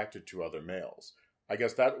is attracted to other males. I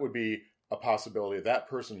guess that would be a possibility. That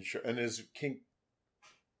person and is kink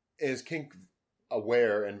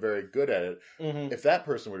aware and very good at it. If that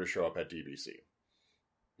person were to show up at DBC,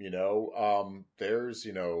 there's,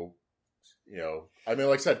 like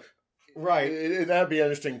I said, right. That'd be an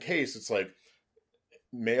interesting case. It's like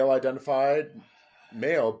male identified,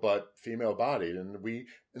 male, but female bodied. And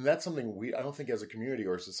that's something I don't think as a community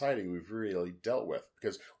or society we've really dealt with,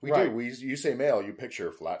 because you say male, you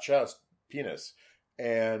picture flat chest, penis,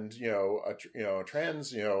 and, a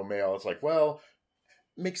trans, male, it's like, well,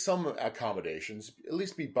 make some accommodations, at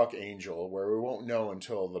least be Buck Angel, where we won't know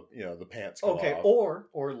until the pants come off.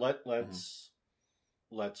 Or let's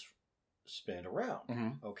spin it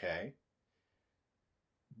around. Okay.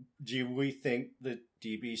 Do we think that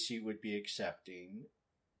DBC would be accepting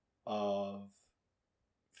of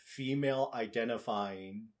female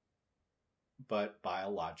identifying but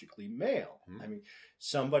biologically male? I mean,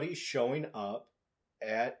 somebody showing up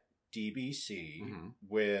at DBC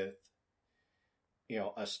with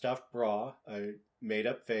a stuffed bra, a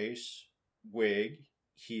made-up face, wig,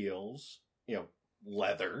 heels,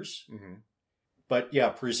 leathers. But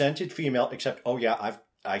presented female, except,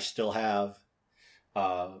 I still have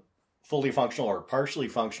fully functional or partially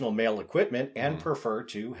functional male equipment and prefer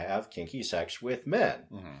to have kinky sex with men.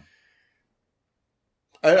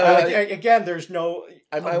 Again, there's no...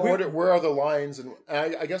 I wonder, where are the lines? And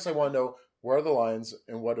I guess I want to know, where are the lines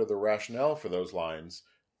and what are the rationale for those lines?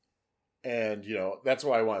 And, that's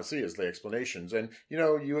what I want to see is the explanations. And,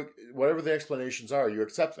 whatever the explanations are, you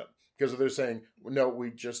accept them. Because if they're saying, no, we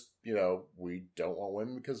just, we don't want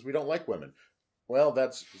women because we don't like women. Well,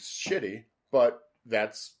 that's shitty, but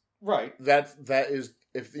that's... Right. That is,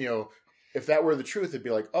 if that were the truth, it'd be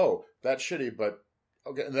like, oh, that's shitty, but...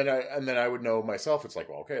 Okay, and then I would know myself. It's like,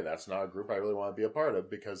 well, okay, that's not a group I really want to be a part of,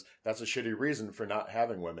 because that's a shitty reason for not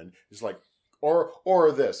having women. It's like,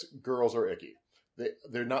 or this, girls are icky.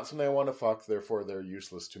 They're not something I want to fuck, therefore they're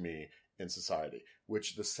useless to me in society.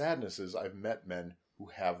 Which the sadness is, I've met men who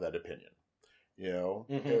have that opinion.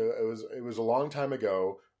 It was a long time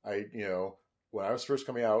ago. When I was first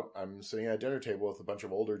coming out, I'm sitting at a dinner table with a bunch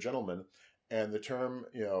of older gentlemen, and the term,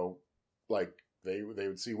 like they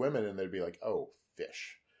would see women and they'd be like, oh,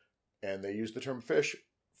 fish. And they use the term fish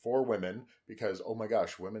for women because, oh my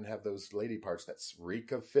gosh, women have those lady parts that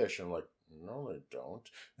reek of fish. And I'm like, no, they don't.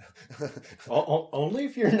 Only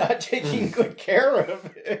if you're not taking good care of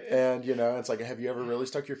it. And, it's like, have you ever really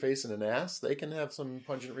stuck your face in an ass? They can have some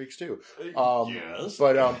pungent reeks too. Yes.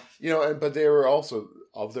 But, but they were also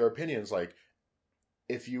of their opinions, like,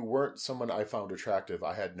 if you weren't someone I found attractive,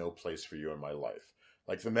 I had no place for you in my life.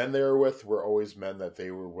 Like, the men they were with were always men that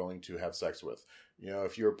they were willing to have sex with.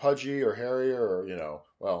 If you were pudgy or hairy or,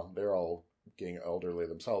 well, they're all getting elderly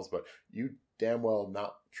themselves, but you damn well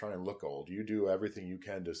not try and look old. You do everything you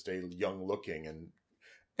can to stay young looking. And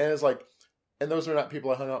it's like, And those are not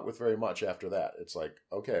people I hung out with very much after that. It's like,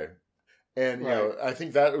 okay. And, Right. I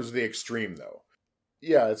think that was the extreme, though.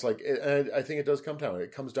 Yeah, it's like, and I think it does come down.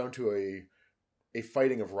 It comes down to a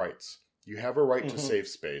fighting of rights. You have a right to safe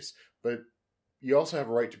space, but you also have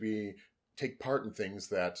a right to take part in things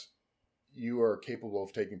that you are capable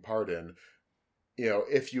of taking part in,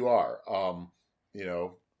 if you are,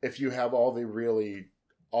 if you have all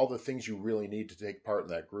the things you really need to take part in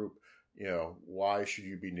that group, why should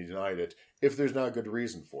you be denied it if there's not a good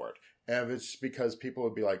reason for it? And if it's because people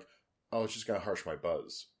would be like, oh, it's just going to harsh my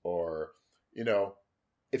buzz. Or,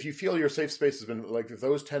 if you feel your safe space has been, like, if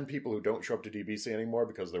those 10 people who don't show up to DBC anymore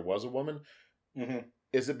because there was a woman,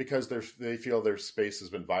 is it because they feel their space has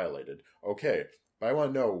been violated? Okay, but I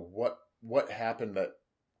want to know what happened that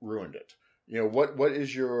ruined it. What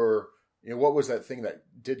is your, what was that thing that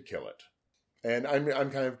did kill it? And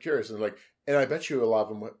I'm kind of curious, and I bet you a lot of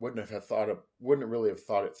them wouldn't really have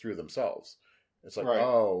thought it through themselves. It's like, right.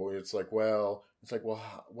 Well,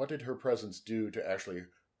 what did her presence do to actually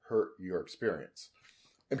hurt your experience?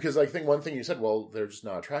 And because I think one thing you said, well, they're just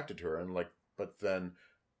not attracted to her, and but then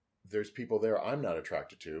there's people there I'm not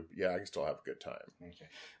attracted to. Yeah, I can still have a good time. Okay.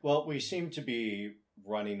 Well, we seem to be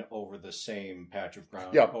running over the same patch of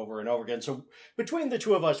ground over and over again. So between the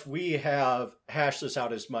two of us, we have hashed this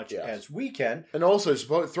out as much as we can. And also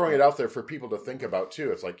throwing it out there for people to think about,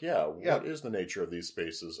 too. It's like, what is the nature of these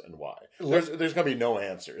spaces and why? There's going to be no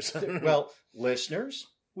answers. Well, listeners,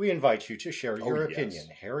 we invite you to share your opinion.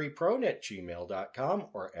 harryprone@gmail.com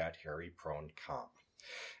or @harrypronecom.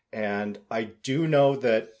 And I do know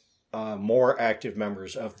that more active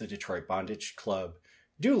members of the Detroit Bondage Club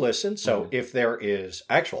do listen. So if there is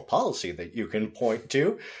actual policy that you can point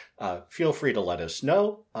to, feel free to let us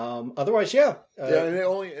know. Otherwise, and it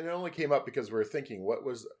only came up because we were thinking, what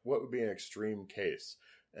would be an extreme case?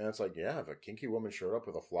 And it's like, if a kinky woman showed up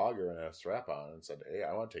with a flogger and a strap on and said, hey,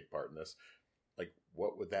 I want to take part in this,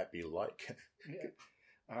 what would that be like?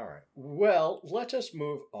 All right. Well, let us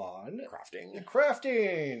move on.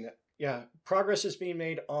 Crafting. Yeah, progress is being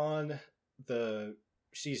made on the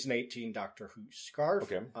season 18 Doctor Who scarf.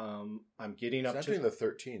 Okay. I'm getting up to... doing the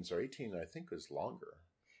 13, so 18 I think is longer.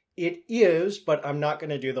 It is, but I'm not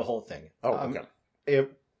going to do the whole thing. Oh, okay.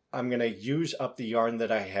 I'm going to use up the yarn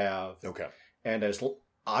that I have. Okay. And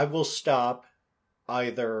I will stop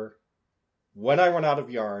either when I run out of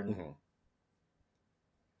yarn,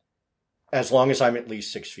 as long as I'm at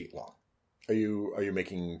least 6 feet long. Are you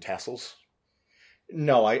making tassels?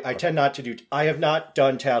 No, I tend not to do... I have not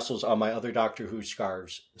done tassels on my other Doctor Who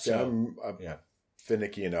scarves. So I'm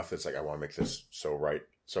finicky enough that's I want to make this so right.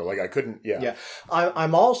 So I couldn't... Yeah. Yeah.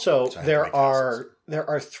 I'm also... So there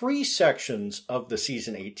are 3 sections of the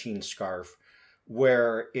season 18 scarf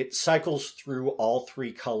where it cycles through all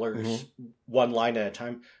 3 colors, one line at a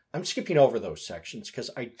time. I'm skipping over those sections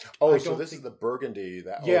because so this is the burgundy.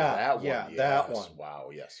 That one. Yes. That one. Wow,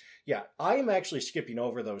 yes. Yeah, I am actually skipping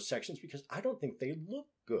over those sections because I don't think they look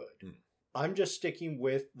good. I'm just sticking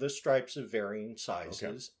with the stripes of varying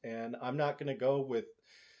sizes, and I'm not going to go with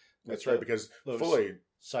that's right, because fully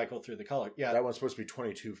cycle through the color. Yeah, that one's supposed to be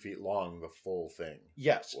 22 feet long, the full thing.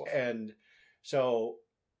 Yes, and so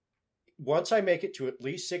once I make it to at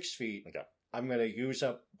least 6 feet, I'm going to use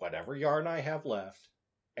up whatever yarn I have left.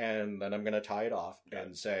 And then I'm going to tie it off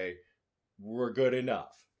and say, we're good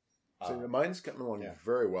enough. So mine's coming along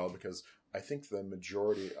very well because I think the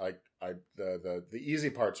majority, the easy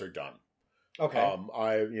parts are done. Okay.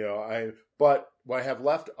 But what I have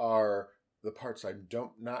left are the parts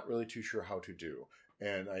not really too sure how to do.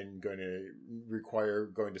 And I'm going to require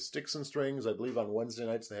going to Sticks and Strings. I believe on Wednesday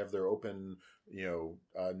nights they have their open,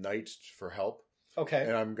 night for help. Okay.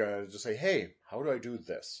 And I'm going to just say, hey, how do I do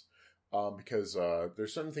this? Because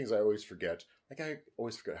there's certain things I always forget. I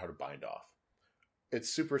always forget how to bind off. It's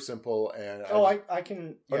super simple, and I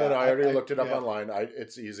can. I already looked it up online.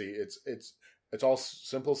 It's easy. It's all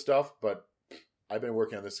simple stuff, but I've been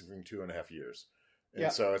working on this for 2.5 years,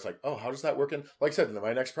 and so it's how does that work? And like I said, in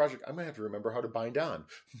my next project, I might have to remember how to bind on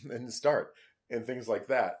and start and things like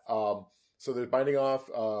that. So there's binding off,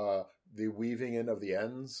 the weaving in of the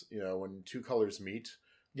ends. When 2 colors meet.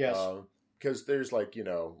 Yes. Because there's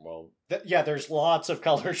there's lots of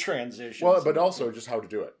color transitions. Well, but also just how to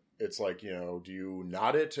do it. It's do you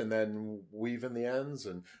knot it and then weave in the ends?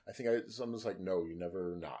 And I think someone's no, you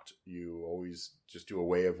never knot. You always just do a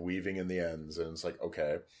way of weaving in the ends. And it's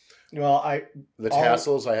okay. Well, the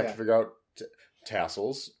tassels, I have to figure out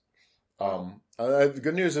tassels. The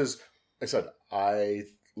good news is, I said, I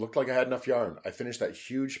looked like I had enough yarn. I finished that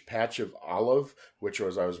huge patch of olive, which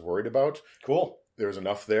I was worried about. Cool. there was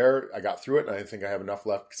enough there. I got through it, and I think I have enough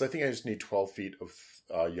left because I think I just need 12 feet of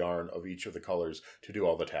yarn of each of the colors to do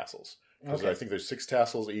all the tassels. Because I think there's 6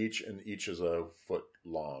 tassels each, and each is a foot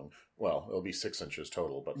long. Well, it'll be 6 inches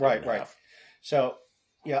total, but right. Half. So,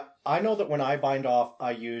 yeah, I know that when I bind off,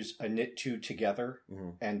 I use a knit 2 together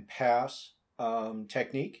and pass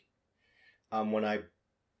technique. When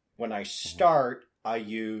I start, I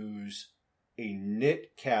use a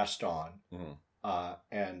knit cast on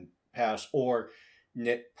and pass, or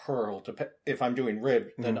knit purl. If I'm doing rib,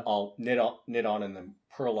 then I'll knit on and then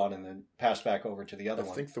purl on and then pass back over to the other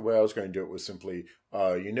one. I think the way I was going to do it was simply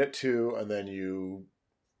you knit 2 and then you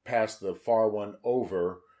pass the far one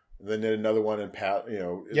over, and then knit another one and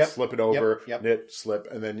slip it over, knit, slip,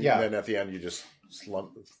 and then at the end you just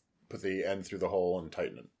put the end through the hole and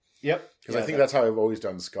tighten it. Yep. Because I think that's how I've always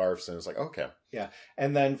done scarves, and it's like, okay. Yeah.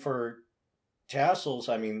 And then for tassels,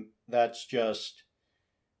 I mean, that's just,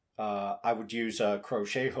 I would use a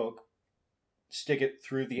crochet hook, stick it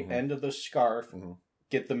through the end of the scarf,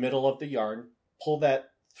 get the middle of the yarn, pull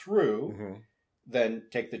that through, then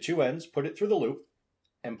take the 2 ends, put it through the loop,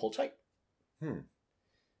 and pull tight.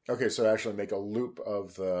 Okay, so actually make a loop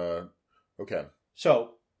of the... Okay.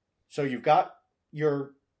 So you've got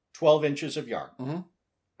your 12 inches of yarn.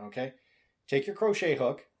 Okay? Take your crochet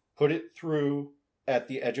hook, put it through at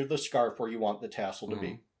the edge of the scarf where you want the tassel to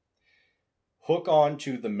be. Hook on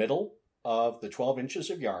to the middle of the 12 inches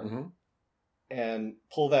of yarn and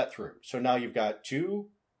pull that through. So now you've got 2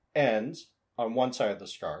 ends on one side of the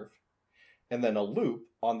scarf and then a loop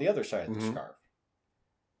on the other side of the scarf.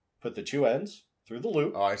 Put the 2 ends through the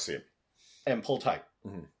loop. Oh, I see. And pull tight.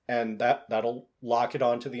 And that'll lock it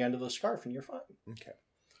onto the end of the scarf and you're fine. Okay.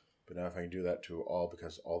 But now if I can do that to all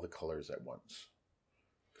the colors at once.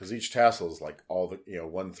 Because each tassel is like all the,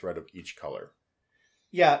 one thread of each color.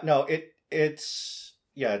 Yeah, no, it's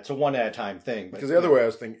a one at a time thing. Because the other way I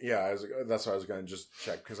was thinking, that's why I was going to just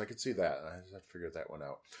check, because I could see that. I just had to figure that one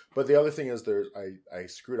out. But the other thing is I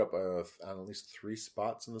screwed up on at least 3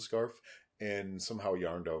 spots in the scarf and somehow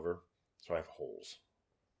yarned over. So I have holes.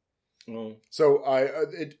 So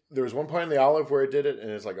there was one point in the olive where it did it, and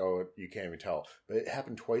it's like, oh, you can't even tell. But it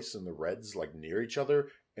happened twice in the reds, like near each other,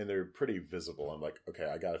 and they're pretty visible. I'm like, okay,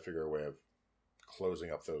 I got to figure a way of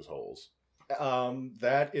closing up those holes.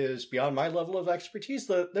 That is beyond my level of expertise.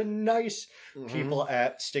 The nice people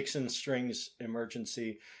at Sticks and Strings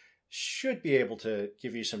Emergency should be able to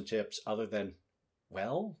give you some tips other than,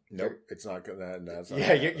 well... Nope, it's not going to...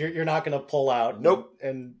 Yeah, you're not going to pull out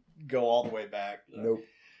and go all the way back. Nope.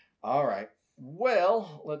 All right.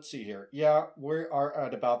 Well, let's see here. Yeah, we are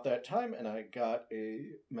at about that time, and I got a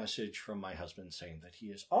message from my husband saying that he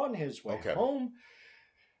is on his way home.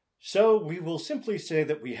 So we will simply say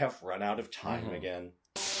that we have run out of time again.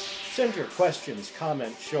 Send your questions,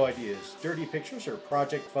 comments, show ideas, dirty pictures, or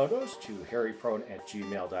project photos to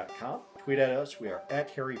harryprone@gmail.com. Tweet at us. We are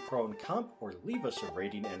at harrypronecomp, or leave us a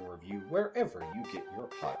rating and review wherever you get your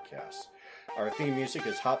podcasts. Our theme music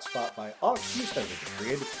is Hotspot by Aux, used under the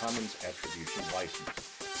Creative Commons Attribution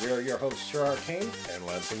License. We are your hosts, Sir Arcane and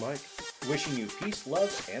Lansing Mike, wishing you peace,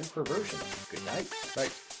 love, and perversion. Good night.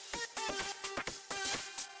 Night.